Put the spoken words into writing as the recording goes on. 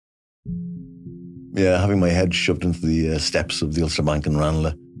Yeah, having my head shoved into the steps of the Ulster Bank in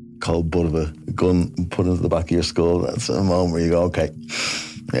Ranelagh, cold butt of a gun put into the back of your skull. That's a moment where you go, okay,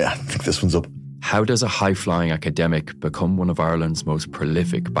 yeah, I think this one's up. How does a high-flying academic become one of Ireland's most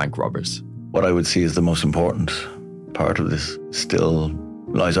prolific bank robbers? What I would see as the most important part of this still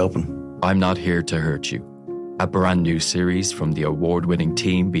lies open. I'm Not Here to Hurt You, a brand new series from the award-winning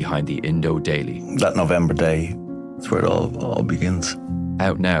team behind the Indo Daily. That November day, that's where it all begins.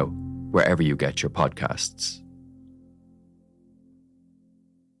 Out now, wherever you get your podcasts.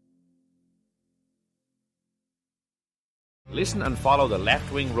 Listen and follow the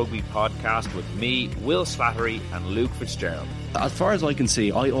Left Wing Rugby podcast with me, Will Slattery and Luke Fitzgerald. As far as I can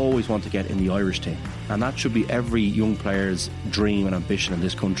see, I always want to get in the Irish team, and that should be every young player's dream and ambition in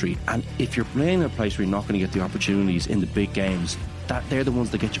this country. And if you're playing in a place where you're not going to get the opportunities in the big games, they're the ones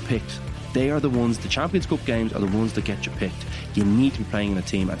that get you picked. They are the ones, the Champions Cup games are the ones that get you picked. You need to be playing in a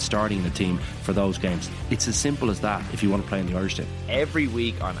team and starting in a team for those games. It's as simple as that if you want to play in the Irish team. Every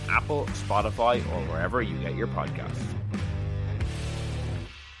week on Apple, Spotify or wherever you get your podcasts.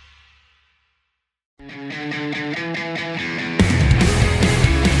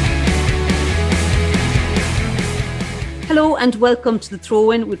 Hello and welcome to the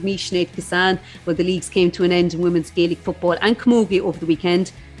Throw-In with me, Sinead Kassan. Well, the leagues came to an end in women's Gaelic football and camogie over the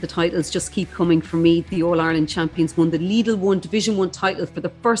weekend. The titles just keep coming for me. The All-Ireland champions won the Lidl 1 Division 1 title for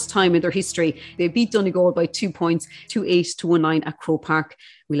the first time in their history. They beat Donegal by 2 points, 2-8 to 1-9 at Croke Park.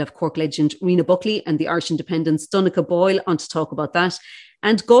 We'll have Cork legend Rena Buckley and the Irish Independents Donncha Boyle on to talk about that.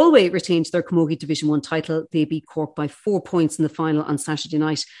 And Galway retained their Camogie Division 1 title. They beat Cork by 4 points in the final on Saturday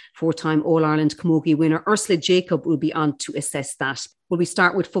night. Four-time All-Ireland Camogie winner Ursula Jacob will be on to assess that. Will we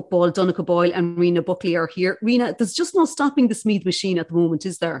start with football? Donncha Boyle and Rena Buckley are here. Rena, there's just no stopping the Meath machine at the moment,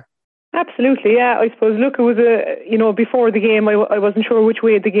 is there? Absolutely, yeah. I suppose, look, it was before the game, I wasn't sure which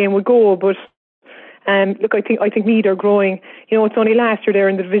way the game would go, but look, I think Meath are growing. It's only last year they're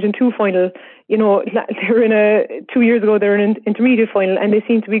in the Division 2 final. They're in 2 years ago they're in an intermediate final, and they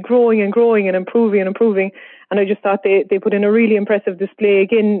seem to be growing and improving. And I just thought they put in a really impressive display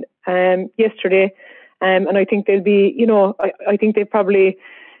again yesterday. And I think they'll be, I think they've probably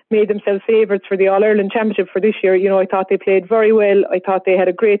made themselves favourites for the All-Ireland Championship for this year. I thought they played very well. I thought they had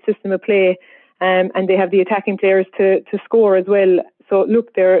a great system of play, and they have the attacking players to score as well. So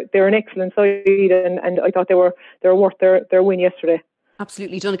look, they're an excellent side, and I thought they were worth their win yesterday.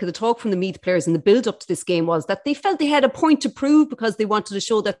 Absolutely, Donncha. The talk from the Meath players in the build-up to this game was that they felt they had a point to prove because they wanted to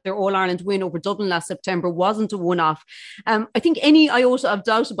show that their All-Ireland win over Dublin last September wasn't a one-off. I think any iota of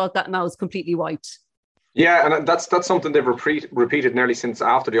doubt about that now is completely wiped. Yeah, and that's something they've repeated nearly since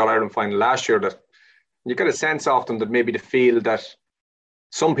after the All-Ireland final last year, that you get a sense often that maybe they feel that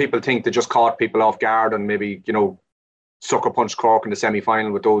some people think they just caught people off guard and maybe, sucker punched Cork in the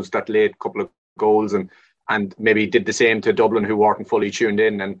semi-final with those that late couple of goals and maybe did the same to Dublin, who weren't fully tuned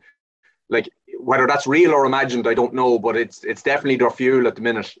in. And like, whether that's real or imagined, I don't know, but it's definitely their fuel at the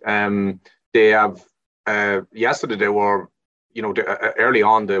minute. They have yesterday they were, early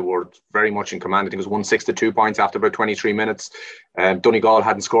on they were very much in command. I think it was 1-6 to 2 points after about 23 minutes. Donegal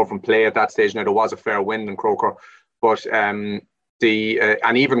hadn't scored from play at that stage. Now there was a fair win in Croker, but and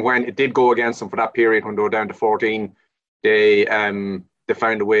even when it did go against them for that period when they were down to 14, they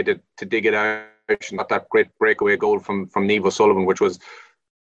found a way to dig it out. Not that great breakaway goal from Niamh O'Sullivan, which was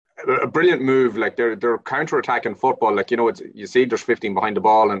a brilliant move. Like their counter-attacking football, like you see there's 15 behind the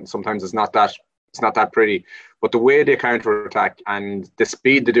ball, and sometimes it's not that pretty. But the way they counter-attack and the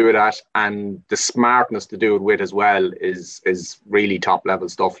speed to do it at, and the smartness to do it with as well, is really top-level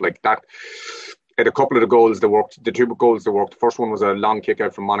stuff. Like that. At a couple of the goals they worked, the two goals they worked. The first one was a long kick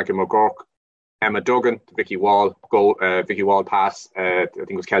out from Monica McGurk. Emma Duggan, Vicky Wall goal, Vicky Wall pass. I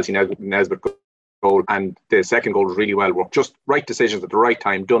think it was Kelsey Nesbitt goal, and the second goal was really well worked. Just right decisions at the right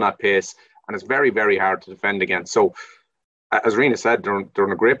time, done at pace, and it's very, very hard to defend against. So, as Rena said, they're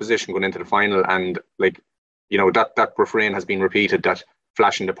in a great position going into the final, and that refrain has been repeated, that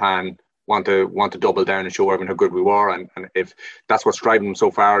flash in the pan, want to double down and show everyone how good we were, and if that's what's driving them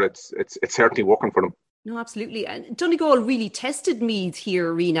so far, it's certainly working for them. No, absolutely. And Donegal really tested Meath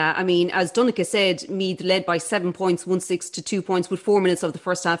here, Rena. I mean, as Donncha said, Meath led by 7 points, 1-6 to 2 points with 4 minutes of the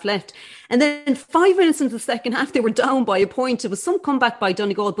first half left. And then 5 minutes into the second half, they were down by a point. It was some comeback by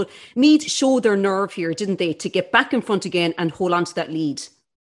Donegal, but Meath showed their nerve here, didn't they, to get back in front again and hold on to that lead.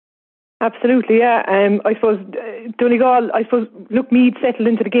 Absolutely, yeah. I suppose Donegal, look, Meath settled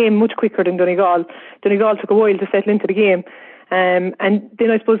into the game much quicker than Donegal. Donegal took a while to settle into the game. And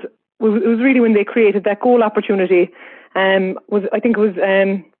then I suppose it was really when they created that goal opportunity. I think it was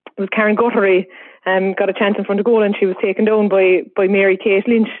Karen Guttery got a chance in front of goal, and she was taken down by Mary Kate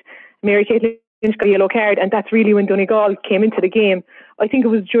Lynch. Mary Kate Lynch got a yellow card, and that's really when Donegal came into the game. I think it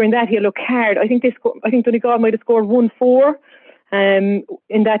was during that yellow card. I think Donegal might have scored 1-4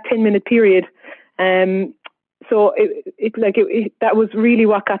 in that 10-minute period. So that was really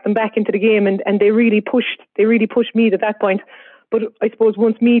what got them back into the game, and they really pushed Meath at that point. But I suppose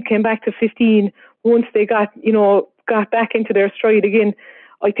once Meath came back to 15, once they got back into their stride again,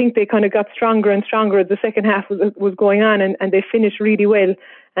 I think they kind of got stronger and stronger as the second half was going on, and they finished really well.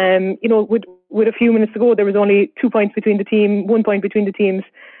 With a few minutes to go, there was only 2 points between the team, 1 point between the teams,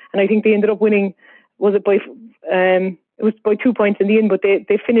 and I think they ended up winning. It was by 2 points in the end, but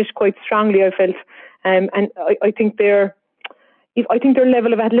they finished quite strongly, I felt. And I think their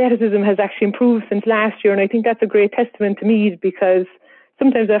level of athleticism has actually improved since last year, and I think that's a great testament to Meath, because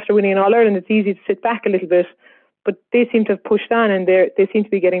sometimes after winning an All-Ireland it's easy to sit back a little bit, but they seem to have pushed on, and they seem to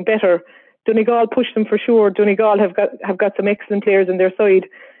be getting better. Donegal pushed them for sure. Donegal have got some excellent players on their side,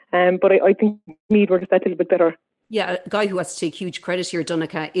 but I think Meath were just that little bit better. Yeah, a guy who has to take huge credit here,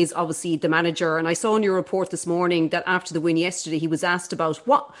 Donncha, is obviously the manager. And I saw in your report this morning that after the win yesterday, he was asked about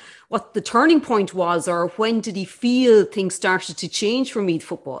what the turning point was, or when did he feel things started to change for Meath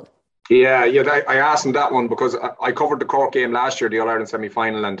football? Yeah, I asked him that one because I covered the Cork game last year, the All-Ireland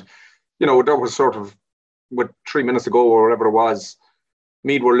semi-final, and, that was sort of, with 3 minutes ago or whatever it was,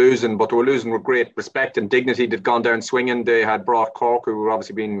 Meath were losing, but they were losing with great respect and dignity. They'd gone down swinging. They had brought Cork, who were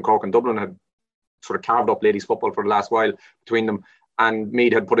obviously been Cork and Dublin, had sort of carved up ladies football for the last while between them, and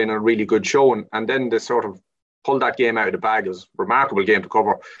Meath had put in a really good show, and then they sort of pulled that game out of the bag. It was a remarkable game to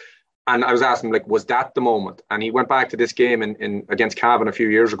cover, and I was asking him, was that the moment? And he went back to this game in against Cavan a few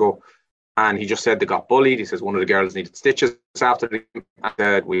years ago, and he just said they got bullied. He says one of the girls needed stitches after the game,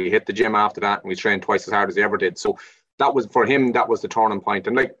 and we hit the gym after that, and we trained twice as hard as they ever did. So that was, for him, that was the turning point.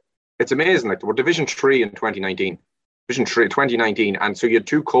 And it's amazing, they were Division 3 in 2019, and so you had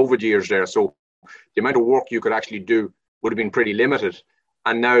 2 COVID years there, so the amount of work you could actually do would have been pretty limited.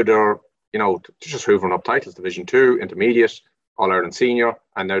 And now they're just hoovering up titles: Division 2, Intermediate, All-Ireland Senior,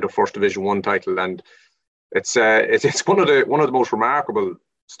 and now the first Division 1 title. And it's one of the most remarkable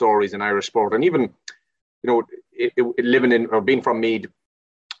stories in Irish sport. And even living in or being from Meath,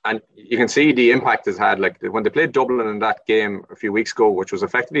 and you can see the impact it's had. Like when they played Dublin in that game a few weeks ago, which was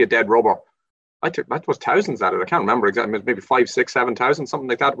effectively a dead rubber. That was thousands at it. I can't remember exactly. Maybe 5,000, 6,000, 7,000, something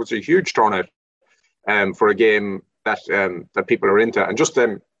like that. It was a huge turnout for a game that people are into. And just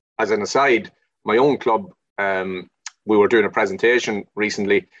as an aside, my own club, we were doing a presentation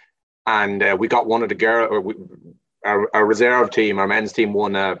recently, and we got one of the girls, our reserve team, our men's team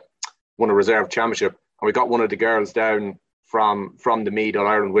won a reserve championship, and we got one of the girls down from the Meath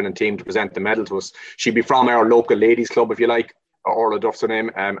All-Ireland winning team to present the medal to us. She'd be from our local ladies club, if you like, Orla Duff's her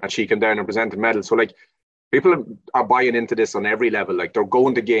name, and she came down and presented the medal. So people are buying into this on every level. They're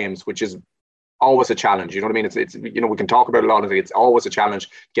going to games, which is always a challenge. You know what I mean? It's we can talk about a lot of things. It's always a challenge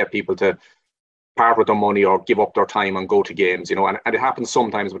to get people to part with their money or give up their time and go to games, and it happens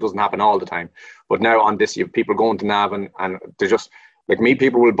sometimes, but it doesn't happen all the time. But now on this, you have people going to Navan, and they're just me.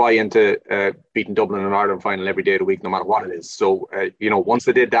 People will buy into beating Dublin in an Ireland final every day of the week, no matter what it is. So once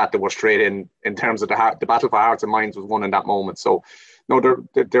they did that, they were straight in terms of the battle for hearts and minds was won in that moment. So no,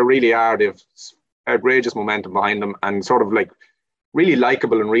 they really are. They've outrageous momentum behind them, and sort of really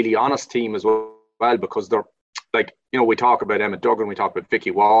likeable and really honest team as well, because they're we talk about Emma Duggan, we talk about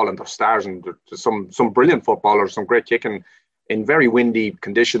Vicky Wall, and their stars, and there's some brilliant footballers, some great kicking in very windy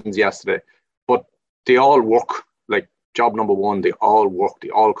conditions yesterday. But they all work, job number one, they all work, they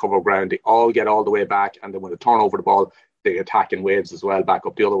all cover ground, they all get all the way back, and then when they turn over the ball, they attack in waves as well, back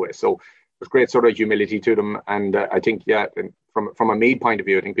up the other way. So there's great sort of humility to them, and I think, from a Meath point of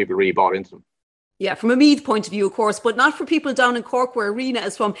view, I think people really bought into them. Yeah, from a Meath point of view, of course, but not for people down in Cork where Rena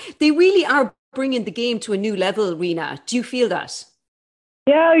is from. They really are bringing the game to a new level, Rena. Do you feel that?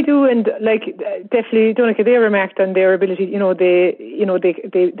 Yeah, I do, and definitely, Donncha, they remarked on their ability.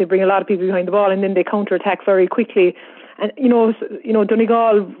 They bring a lot of people behind the ball, and then they counter-attack very quickly. And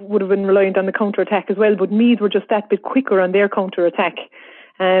Donegal would have been reliant on the counter-attack as well, but Meath were just that bit quicker on their counter-attack.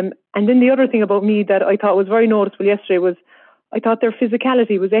 And then the other thing about Meath that I thought was very noticeable yesterday was I thought their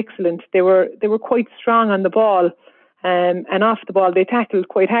physicality was excellent. They were quite strong on the ball, and off the ball they tackled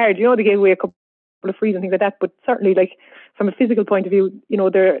quite hard. They gave away a couple of frees and things like that, but certainly, from a physical point of view,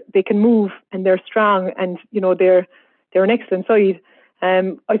 they can move and they're strong, and they're an excellent side.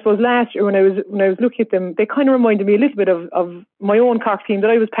 I suppose last year when I was looking at them, they kind of reminded me a little bit of my own Cork team that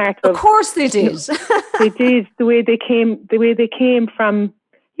I was part of. Of course they did. They did, the way they came from,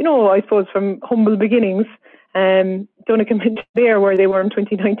 I suppose from humble beginnings. Donncha there where they were in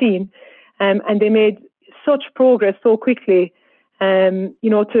 2019, and they made such progress so quickly.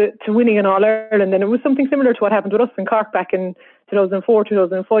 to winning an All-Ireland. And it was something similar to what happened with us in Cork back in 2004,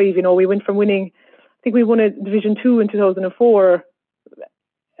 2005. We went from winning, I think we won a Division 2 in 2004.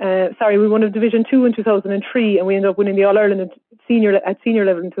 We won a Division 2 in 2003, and we ended up winning the All-Ireland at senior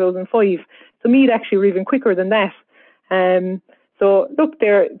level in 2005. So Meath actually were even quicker than that. So look,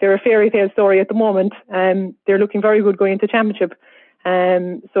 they're a fairy tale story at the moment. They're looking very good going into championship.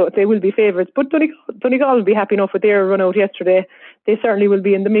 So they will be favourites. But Donegal will be happy enough with their run out yesterday. They certainly will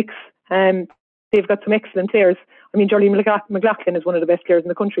be in the mix. They've got some excellent players. I mean, Jordy McLaughlin is one of the best players in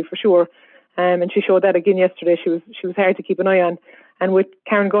the country for sure. And she showed that again yesterday. She was hard to keep an eye on. And with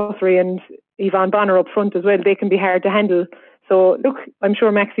Karen Guthrie and Yvonne Bonner up front as well, they can be hard to handle. So look, I'm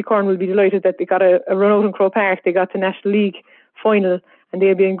sure Maxi Corn will be delighted that they got a run out in Croke Park. They got to National League final, and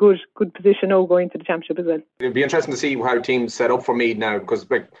they'll be in good position now going to the championship as well. It'll be interesting to see how teams set up for Meath now, because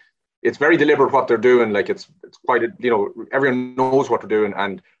it's very deliberate what they're doing. It's quite everyone knows what they're doing,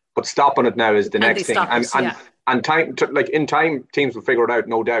 but stopping it now is the next thing. And time in time, teams will figure it out,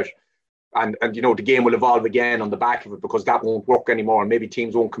 no doubt. And the game will evolve again on the back of it, because that won't work anymore, and maybe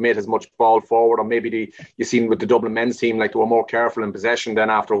teams won't commit as much ball forward, or maybe you seen with the Dublin men's team, they were more careful in possession. Then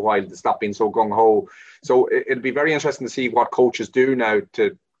after a while they stopped being so gung-ho. So it'll be very interesting to see what coaches do now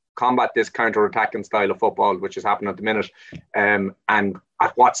to combat this counter-attacking style of football which is happening at the minute, and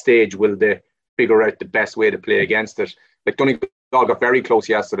at what stage will they figure out the best way to play against it. Donegal got very close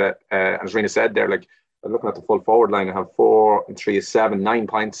yesterday, and as Rena said there, looking at the full forward line, I have 4 and 3 is 7, 9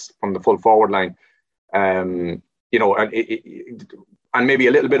 points from the full forward line. And maybe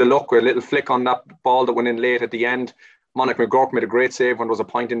a little bit of luck with a little flick on that ball that went in late at the end. Monica McGurk made a great save when there was a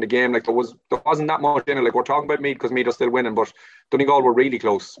point in the game. There wasn't that much in it. We're talking about Meath because Meath are still winning, but Donegal were really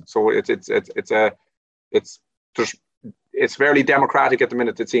close. So it's fairly democratic at the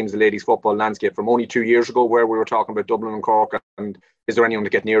minute, it seems, the ladies' football landscape. From only 2 years ago, where we were talking about Dublin and Cork, and is there anyone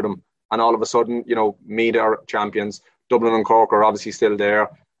to get near them? And all of a sudden, Meath are champions. Dublin and Cork are obviously still there.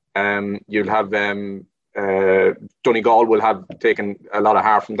 You'll have Donegal will have taken a lot of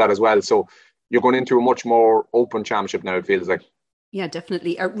heart from that as well. So you're going into a much more open championship now, it feels like. Yeah,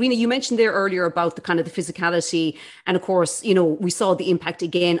 definitely. Rena, you mentioned there earlier about the kind of the physicality. And of course, we saw the impact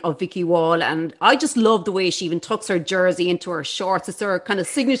again of Vicky Wall. And I just love the way she even tucks her jersey into her shorts. It's her kind of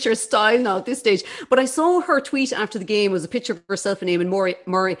signature style now at this stage. But I saw her tweet after the game. It was a picture of herself and Eamon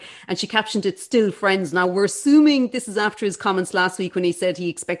Murray. And she captioned it, "Still friends." Now, we're assuming this is after his comments last week when he said he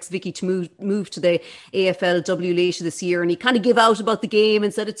expects Vicky to move to the AFLW later this year. And he kind of gave out about the game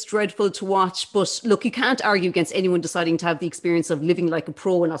and said it's dreadful to watch. But look, you can't argue against anyone deciding to have the experience of living like a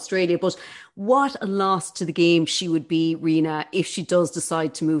pro in Australia. But what a loss to the game she would be, Rena, if she does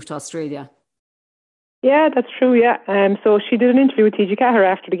decide to move to Australia. Yeah, that's true. Yeah. So she did an interview with TG Cahir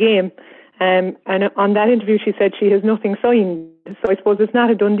after the game. And on that interview, she said she has nothing signed. So I suppose it's not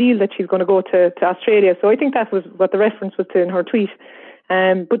a done deal that she's going to go to Australia. So I think that was what the reference was to in her tweet.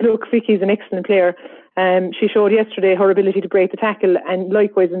 But look, Vicky's an excellent player. She showed yesterday her ability to break the tackle, and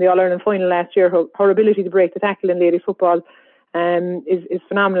likewise in the All-Ireland final last year, her ability to break the tackle in ladies football is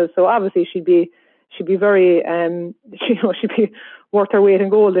phenomenal. So obviously she'd be very she'd be worth her weight in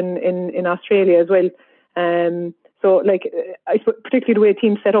gold in Australia as well. So I suppose particularly the way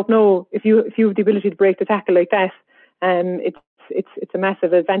teams set up now, if you have the ability to break the tackle like that, it's a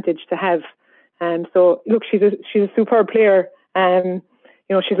massive advantage to have. So look, she's a superb player.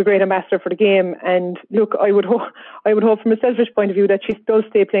 She's a great ambassador for the game. And look, I would hope from a selfish point of view that she does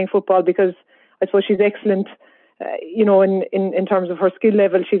stay playing football, because I suppose she's excellent. In terms of her skill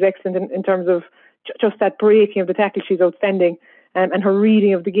level, she's excellent in terms of just that breaking of the tackle. She's outstanding, and her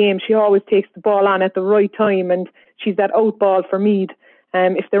reading of the game. She always takes the ball on at the right time, and she's that out ball for Meath.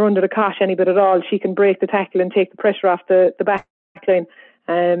 If they're under the cosh any bit at all, she can break the tackle and take the pressure off the back line.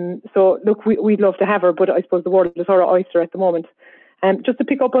 So look, we'd love to have her, but I suppose the world is her oyster at the moment. Just to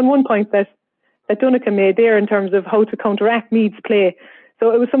pick up on one point that Donnchadh made there in terms of how to counteract Meath's play.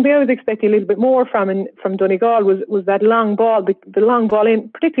 So it was something I was expecting a little bit more from Donegal was that long ball, the long ball in,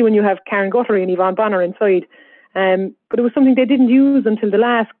 particularly when you have Karen Guthrie and Yvonne Bonner inside. But it was something they didn't use until the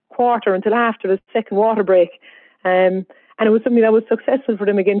last quarter, until after the second water break. And it was something that was successful for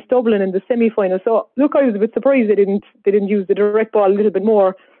them against Dublin in the semi-final. So look, I was a bit surprised they didn't use the direct ball a little bit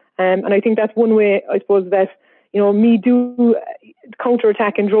more. And I think that's one way, I suppose, that Meath do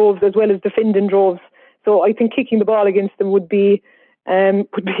counter-attack in droves as well as defend in droves. So I think kicking the ball against them would be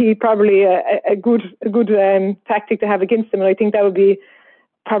probably a good tactic to have against them, and I think that would be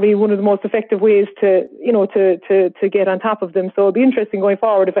probably one of the most effective ways to get on top of them. So it'll be interesting going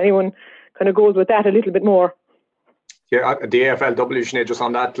forward if anyone kind of goes with that a little bit more. Yeah, the AFLW, Sinead, just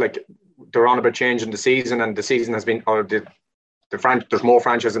on that, they're on about changing the season, and the season has been, or the there's more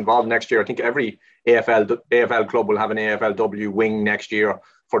franchises involved next year. I think every AFL club will have an AFLW wing next year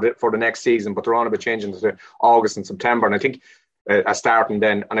for the next season, but they're on about changing to August and September, and I think starting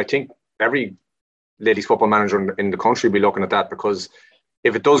then. And I think every ladies football manager in the country will be looking at that, because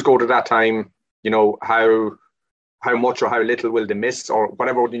if it does go to that time, how much or how little will they miss, or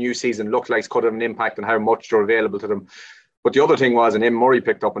whatever the new season looks like could have an impact on how much they're available to them. But the other thing was, and Em Murray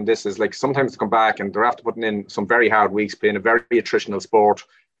picked up on this, is like sometimes they come back and they're after putting in some very hard weeks, playing a very attritional sport,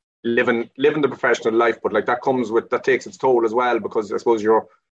 living the professional life, but like that takes its toll as well, because I suppose you're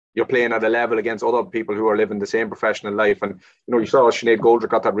playing at a level against other people who are living the same professional life. And you saw Sinead Goldrick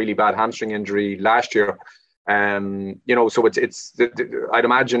got that really bad hamstring injury last year. So it's I'd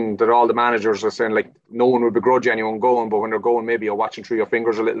imagine that all the managers are saying, like, no one would begrudge anyone going, but when they're going, maybe you're watching through your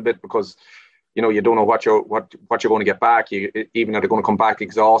fingers a little bit, because you don't know what you're going to get back, even if they're going to come back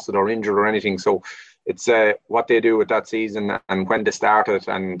exhausted or injured or anything. So it's what they do with that season and when they start it,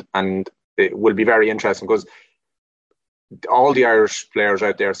 and it will be very interesting, because all the Irish players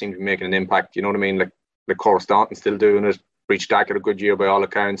out there seem to be making an impact. You know what I mean? Like Cora Staunton still doing it. Breach Stack had a good year by all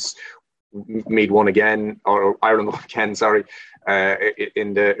accounts. Mead won again, or Ireland won again, sorry,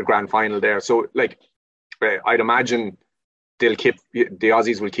 in the grand final there. So, like, I'd imagine the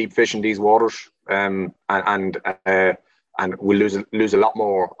Aussies will keep fishing these waters, and we'll lose a lot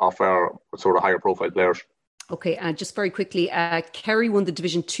more of our sort of higher profile players. Okay, just very quickly, Kerry won the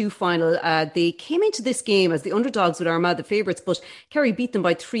Division 2 final. They came into this game as the underdogs with Armagh, the favourites, but Kerry beat them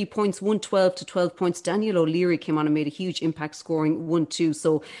by 3 points, 1-12 to 12 points. Daniel O'Leary came on and made a huge impact, scoring 1-2.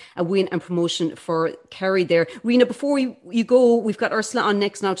 So a win and promotion for Kerry there. Rena, before you go, we've got Ursula on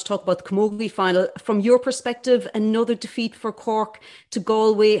next now to talk about the Camogie final. From your perspective, another defeat for Cork to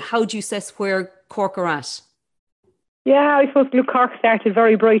Galway. How do you assess where Cork are at? Yeah, I suppose Cork started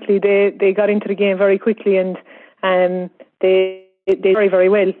very brightly. They got into the game very quickly, and they did very, very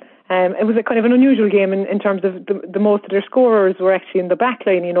well. It was a kind of an unusual game in terms of the most of their scorers were actually in the back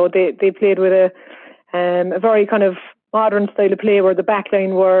line. They played with a very kind of modern style of play, where the back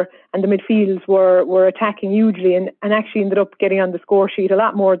line and the midfields were attacking hugely, and actually ended up getting on the score sheet a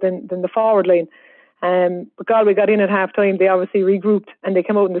lot more than the forward line. But Galway got in at half time. They obviously regrouped, and they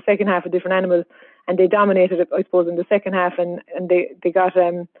came out in the second half a different animal. And they dominated it, I suppose, in the second half, and they got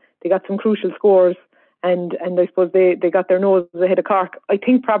some crucial scores, and I suppose they got their nose ahead of Cork. I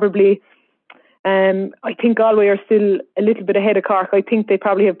think probably, I think Galway are still a little bit ahead of Cork. I think they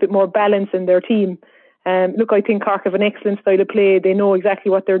probably have a bit more balance in their team. I think Cork have an excellent style of play. They know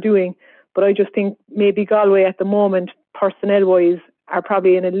exactly what they're doing, but I just think maybe Galway at the moment, personnel-wise, are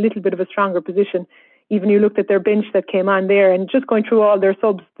probably in a little bit of a stronger position. Even you looked at their bench that came on there, and just going through all their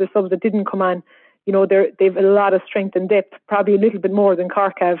subs, the subs that didn't come on. They've a lot of strength and depth, probably a little bit more than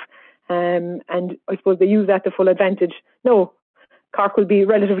Cork have, and I suppose they use that to full advantage. No, Cork will be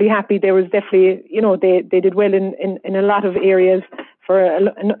relatively happy. There was definitely, they did well in a lot of areas for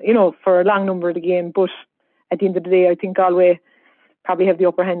a long number of the game, but at the end of the day, I think Galway probably have the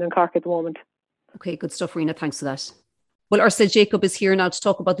upper hand on Cork at the moment. Okay, good stuff, Rena. Thanks for that. Well, Ursula Jacob is here now to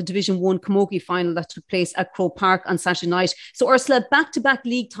talk about the Division 1 Camogie final that took place at Croke Park on Saturday night. So, Ursula, back-to-back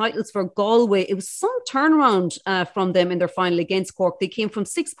league titles for Galway. It was some turnaround from them in their final against Cork. They came from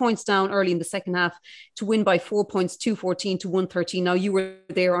 6 points down early in the second half to win by 4 points, 2-14 to 1-13. Now, you were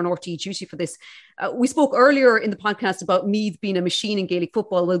there on RTE duty for this. We spoke earlier in the podcast about Meath being a machine in Gaelic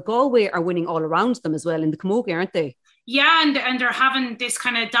football. Well, Galway are winning all around them as well in the Camogie, aren't they? Yeah, and they're having this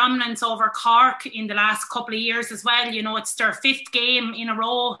kind of dominance over Cork in the last couple of years as well. It's their fifth game in a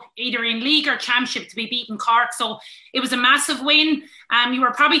row, either in league or championship, to be beating Cork. So it was a massive win. You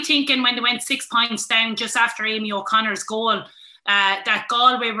were probably thinking when they went 6 points down just after Amy O'Connor's goal, that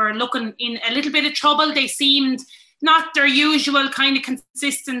Galway were looking in a little bit of trouble. They seemed not their usual kind of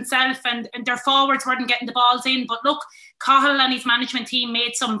consistent self, and their forwards weren't getting the balls in. But look, Cahill and his management team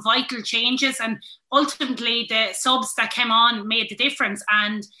made some vital changes, and ultimately the subs that came on made the difference.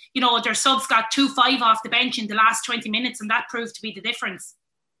 And, their subs got 2-5 off the bench in the last 20 minutes, and that proved to be the difference.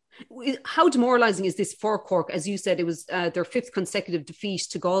 How demoralising is this for Cork? As you said, it was their fifth consecutive defeat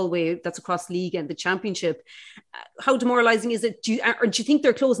to Galway. That's across league and the championship. How demoralising is it? Do you think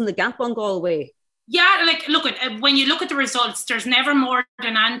they're closing the gap on Galway? Yeah, when you look at the results, there's never more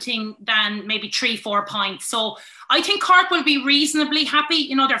than anything than maybe 3-4 points. So I think Cork will be reasonably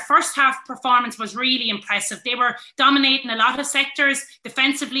happy. Their first half performance was really impressive. They were dominating a lot of sectors.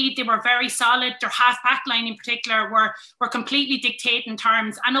 Defensively, they were very solid. Their half-back line in particular were completely dictating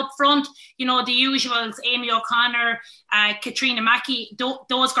terms. And up front, the usuals, Amy O'Connor, Katrina Mackey,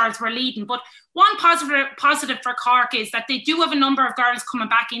 those girls were leading. But one positive for Cork is that they do have a number of girls coming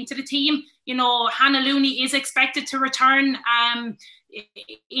back into the team. You know, Hannah Looney is expected to return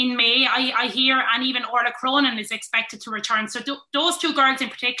in May, I hear, and even Orla Cronin is expected to return. So those two girls in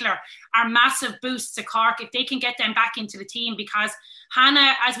particular are massive boosts to Cork if they can get them back into the team, because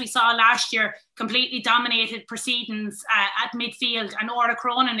Hannah, as we saw last year, completely dominated proceedings at midfield, and Orla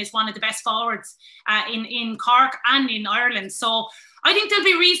Cronin is one of the best forwards in Cork and in Ireland. So I think they'll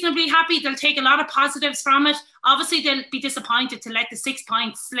be reasonably happy. They'll take a lot of positives from it. Obviously, they'll be disappointed to let the 6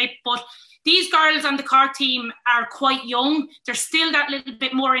 points slip, but these girls on the Cork team are quite young. They're still that little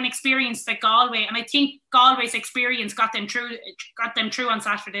bit more inexperienced than Galway, and I think Galway's experience got them through on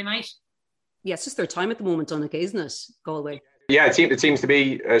Saturday night. Yeah, it's just their time at the moment, Donncha, isn't it, Galway? Yeah, it seems to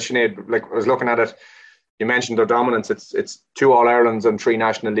be, Sinead, like I was looking at it, you mentioned their dominance. It's 2 All-Irelands and 3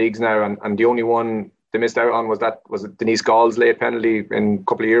 National Leagues now, and the only one they missed out on was Denise Gall's late penalty a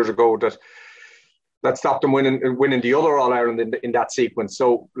couple of years ago that stopped them winning the other All-Ireland in that sequence.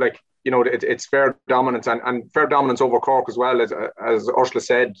 So, like, you know, it's fair dominance and fair dominance over Cork as well. As Ursula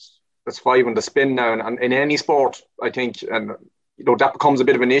said, that's 5 on the spin now. And in any sport, I think, and you know, that becomes a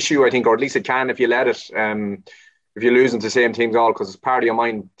bit of an issue, I think, or at least it can if you let it. If you're losing to the same teams all, because part of your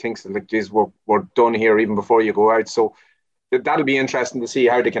mind thinks that, like, geez, we're done here even before you go out. So that'll be interesting to see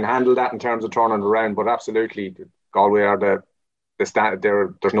how they can handle that in terms of turning it around. But absolutely, Galway are there's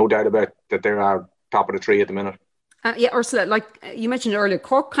no doubt about that. They are top of the tree at the minute. Yeah, Ursula, like you mentioned earlier,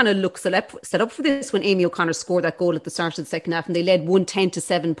 Cork kind of looked set up for this when Amy O'Connor scored that goal at the start of the second half, and they led 110 to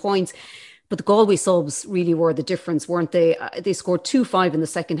 7 points. But the Galway subs really were the difference, weren't they? They scored 2-5 in the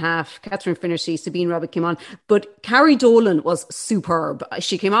second half. Catherine Finnerty, Sabine Roberts came on. But Carrie Dolan was superb.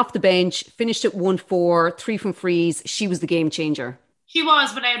 She came off the bench, finished at 1-4, 3 from frees. She was the game changer. She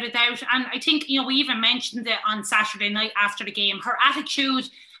was, without a doubt. And I think, you know, we even mentioned it on Saturday night after the game. Her attitude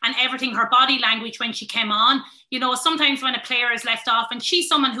and everything, her body language when she came on. You know, sometimes when a player is left off, and she's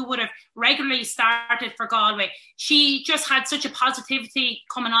someone who would have regularly started for Galway, she just had such a positivity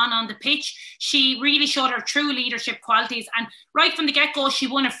coming on the pitch. She really showed her true leadership qualities. And right from the get-go, she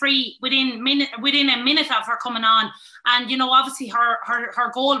won a free within a minute of her coming on. And, you know, obviously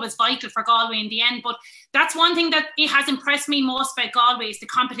her goal was vital for Galway in the end. But that's one thing that it has impressed me most about Galway is the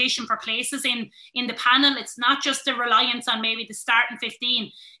competition for places in the panel. It's not just the reliance on maybe the starting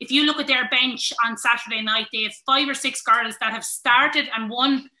 15. If you look at their bench on Saturday night, they have 5 or 6 girls that have started and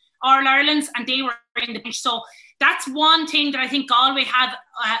won All-Irelands, and they were in the bench. So that's one thing that I think Galway have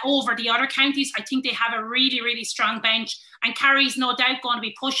over the other counties. I think they have a really, really strong bench, and Carrie's no doubt going to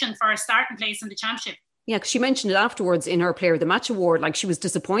be pushing for a starting place in the championship. Yeah, because she mentioned it afterwards in her Player of the Match award. Like, she was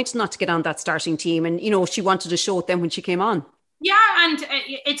disappointed not to get on that starting team, and, you know, she wanted to show it then when she came on. Yeah, and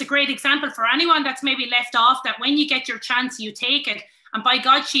it's a great example for anyone that's maybe left off, that when you get your chance, you take it. And by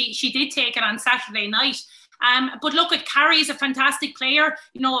God, she did take it on Saturday night. But look, Carrie is a fantastic player.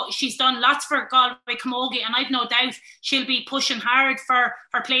 You know, she's done lots for Galway Camogie, and I've no doubt she'll be pushing hard for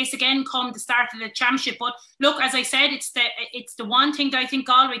her place again come the start of the championship. But look, as I said, it's the one thing that I think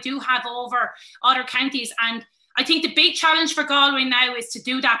Galway do have over other counties. And I think the big challenge for Galway now is to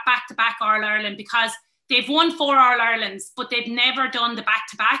do that back-to-back All-Ireland, because they've won 4 All-Irelands, but they've never done the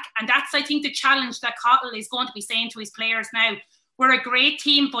back-to-back. And that's, I think, the challenge that Cottle is going to be saying to his players now. We're a great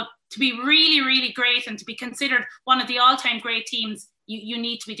team, but to be really, really great and to be considered one of the all-time great teams, you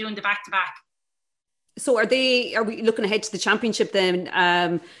need to be doing the back-to-back. So are we looking ahead to the championship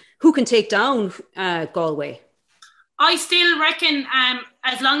then? Who can take down Galway? I still reckon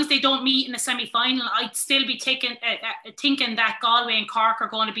as long as they don't meet in a semi-final, I'd still be thinking that Galway and Cork are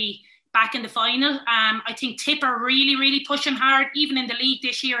going to be back in the final. I think Tip are really, really pushing hard, even in the league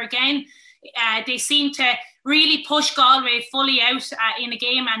this year again. They seem to really push Galway fully out in a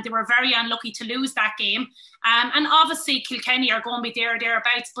game, and they were very unlucky to lose that game. And obviously Kilkenny are going to be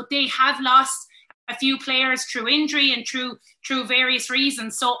thereabouts, but they have lost a few players through injury and through various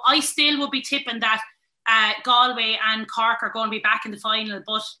reasons. So I still would be tipping that Galway and Cork are going to be back in the final.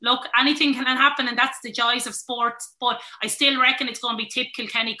 But look, anything can happen, and that's the joys of sport. But I still reckon it's going to be Tip,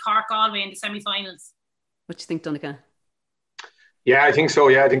 Kilkenny, Cork, Galway in the semi-finals. What do you think, Donncha? Yeah, I think so.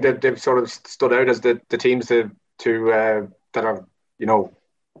 Yeah, I think that they've sort of stood out as the teams that are, you know,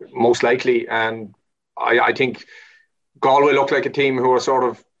 most likely. And I think Galway look like a team who are sort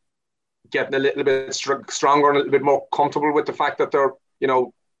of getting a little bit stronger and a little bit more comfortable with the fact that they're, you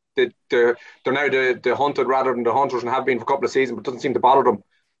know, they're now the hunted rather than the hunters, and have been for a couple of seasons, but it doesn't seem to bother them.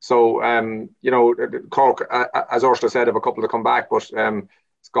 So, you know, Cork, as Ursula said, have a couple to come back, but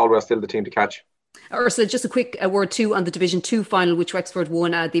Galway are still the team to catch. Ursula, just a quick word too on the Division 2 final, which Wexford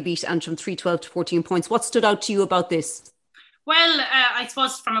won. They beat Antrim 3-12 to 14 points. What stood out to you about this? Well, I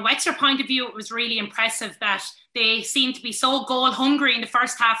suppose from a Wexford point of view, it was really impressive that they seemed to be so goal hungry in the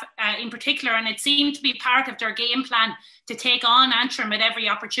first half in particular, and it seemed to be part of their game plan to take on Antrim at every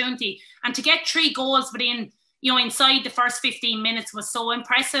opportunity. And to get 3 goals within, inside the first 15 minutes was so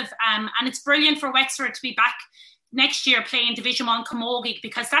impressive. And it's brilliant for Wexford to be back next year playing Division 1 Camogie,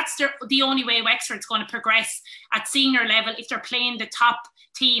 because that's the only way Wexford's going to progress at senior level if they're playing the top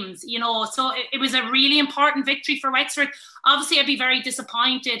teams, So it was a really important victory for Wexford. Obviously, I'd be very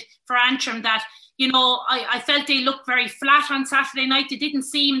disappointed for Antrim that, I felt they looked very flat on Saturday night. They didn't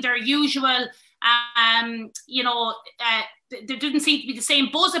seem their usual, there didn't seem to be the same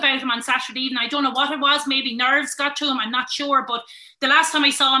buzz about him on Saturday evening. I don't know what it was. Maybe nerves got to him. I'm not sure. But the last time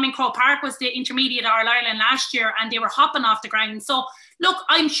I saw him in Croke Park was the intermediate All-Ireland last year, and they were hopping off the ground. So, look,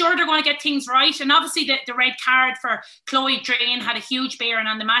 I'm sure they're going to get things right. And obviously the red card for Chloe Drain had a huge bearing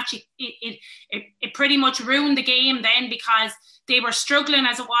on the match. It pretty much ruined the game then, because they were struggling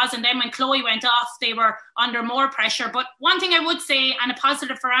as it was. And then when Chloe went off, they were under more pressure. But one thing I would say, and a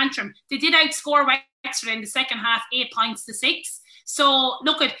positive for Antrim, they did outscore Wexford in the second half 8-6. So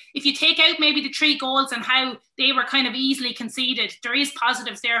look, if you take out maybe the 3 goals and how they were kind of easily conceded, there is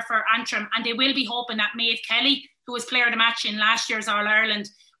positives there for Antrim, and they will be hoping that Maeve Kelly, who was player of the match in last year's All-Ireland,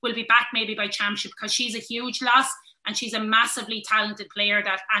 will be back maybe by championship, because she's a huge loss and she's a massively talented player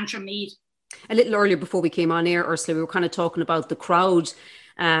that Antrim need. A little earlier before we came on air, Ursula, we were kind of talking about the crowd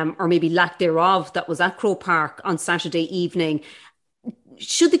or maybe lack thereof that was at Croke Park on Saturday evening.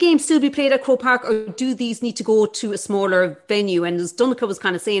 Should the game still be played at Croke Park, or do these need to go to a smaller venue? And as Donncha was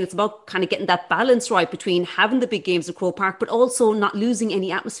kind of saying, it's about kind of getting that balance right between having the big games at Croke Park, but also not losing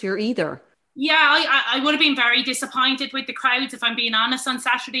any atmosphere either. Yeah, I would have been very disappointed with the crowds, if I'm being honest, on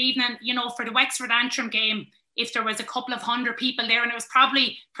Saturday evening. For the Wexford Antrim game, if there was a couple of hundred people there, and it was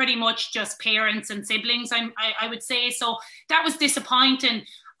probably pretty much just parents and siblings, I would say. So that was disappointing.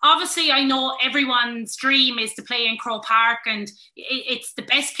 Obviously, I know everyone's dream is to play in Croke Park, and it's the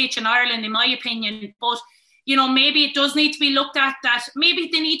best pitch in Ireland, in my opinion. But, maybe it does need to be looked at that maybe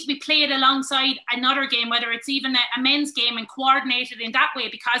they need to be played alongside another game, whether it's even a men's game, and coordinated in that way.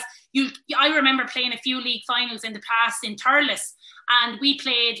 Because I remember playing a few league finals in the past in Thurles, and we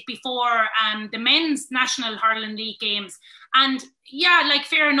played before the men's National Hurling League games. And yeah,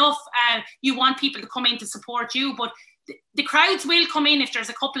 fair enough, you want people to come in to support you, but the crowds will come in if there's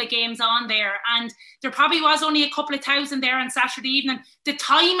a couple of games on there, and there probably was only a couple of thousand there on Saturday evening. The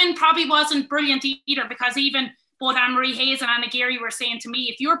timing probably wasn't brilliant either, because even both Anne-Marie Hayes and Anna Geary were saying to me,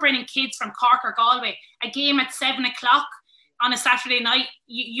 if you're bringing kids from Cork or Galway, a game at 7 o'clock on a Saturday night,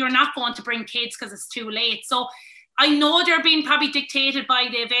 you're not going to bring kids because it's too late. So I know they're being probably dictated by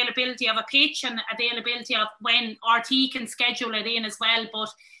the availability of a pitch and availability of when RT can schedule it in as well, but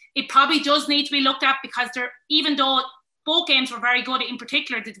it probably does need to be looked at, because even though both games were very good, in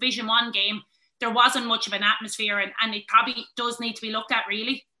particular the Division 1 game, there wasn't much of an atmosphere, and it probably does need to be looked at,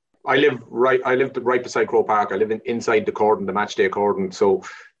 really. I live right beside Croke Park. I live inside the cordon, the matchday cordon. So,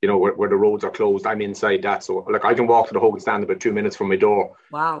 where the roads are closed, I'm inside that. So, I can walk to the Hogan stand about 2 minutes from my door.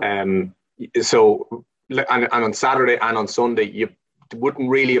 Wow. So, and on Saturday and on Sunday, you wouldn't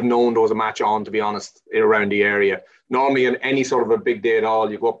really have known there was a match on, to be honest, around the area. Normally, in any sort of a big day at all,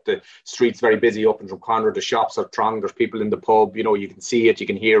 you go up the streets very busy up in Drumcondra, the shops are thronged, there's people in the pub, you can see it, you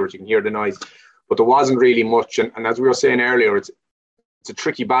can hear it, you can hear the noise. But there wasn't really much. And as we were saying earlier, it's a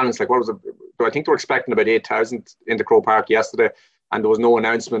tricky balance. What was it? I think they were expecting about 8,000 in the Croke Park yesterday, and there was no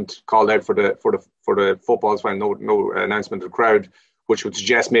announcement called out for the football final, no announcement of the crowd, which would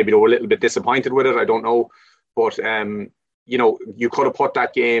suggest maybe they were a little bit disappointed with it. I don't know. But, you could have put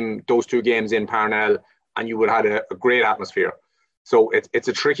those 2 games in Parnell, and you would have had a great atmosphere. So it's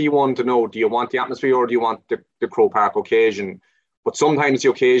a tricky one to know. Do you want the atmosphere, or do you want the Croke Park occasion? But sometimes the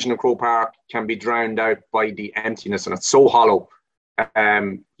occasion of Croke Park can be drowned out by the emptiness, and it's so hollow,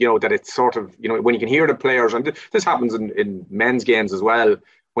 that it's sort of, when you can hear the players, and this happens in men's games as well,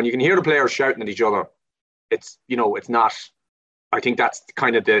 when you can hear the players shouting at each other, it's not, I think that's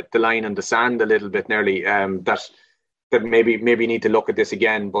kind of the line in the sand a little bit nearly, that maybe need to look at this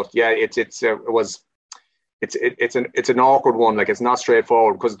again. But yeah, it's an awkward one. It's not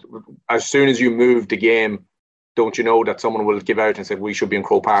straightforward, because as soon as you move the game, don't you know that someone will give out and say we should be in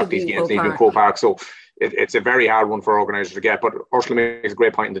Croke Park, these games need to be in Croke Park. So it's a very hard one for organisers to get. But Ursula makes a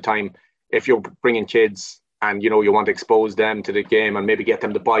great point in the time. If you're bringing kids and you want to expose them to the game and maybe get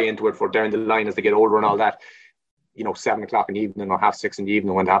them to buy into it for down the line as they get older and all that, 7 o'clock in the evening or 6:30 in the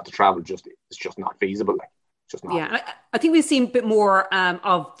evening when they have to travel, it's just not feasible. Just not. Yeah, I think we've seen a bit more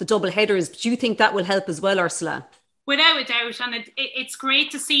of the double headers. Do you think that will help as well, Ursula? Without a doubt, and it's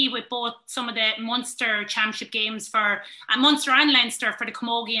great to see with both some of the Munster Championship games for Munster and Leinster for the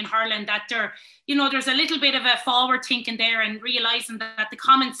camogie and hurling, that there's a little bit of a forward thinking there, and realising that the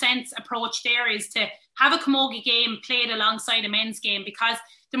common sense approach there is to have a camogie game played alongside a men's game, because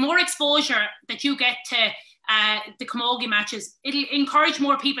the more exposure that you get to the camogie matches, it'll encourage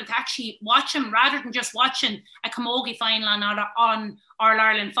more people to actually watch them rather than just watching a camogie final on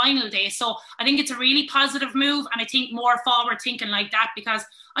All-Ireland final day. So I think it's a really positive move, and I think more forward thinking like that, because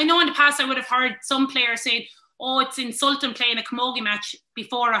I know in the past I would have heard some players say, oh, it's insulting playing a camogie match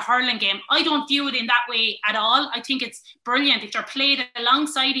before a hurling game. I don't view it in that way at all. I think it's brilliant. If they're played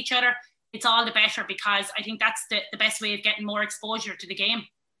alongside each other, it's all the better, because I think that's the best way of getting more exposure to the game.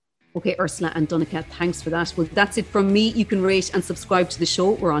 Okay, Ursula and Donncha, thanks for that. Well, that's it from me. You can rate and subscribe to the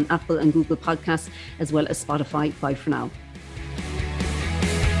show. We're on Apple and Google Podcasts, as well as Spotify. Bye for now.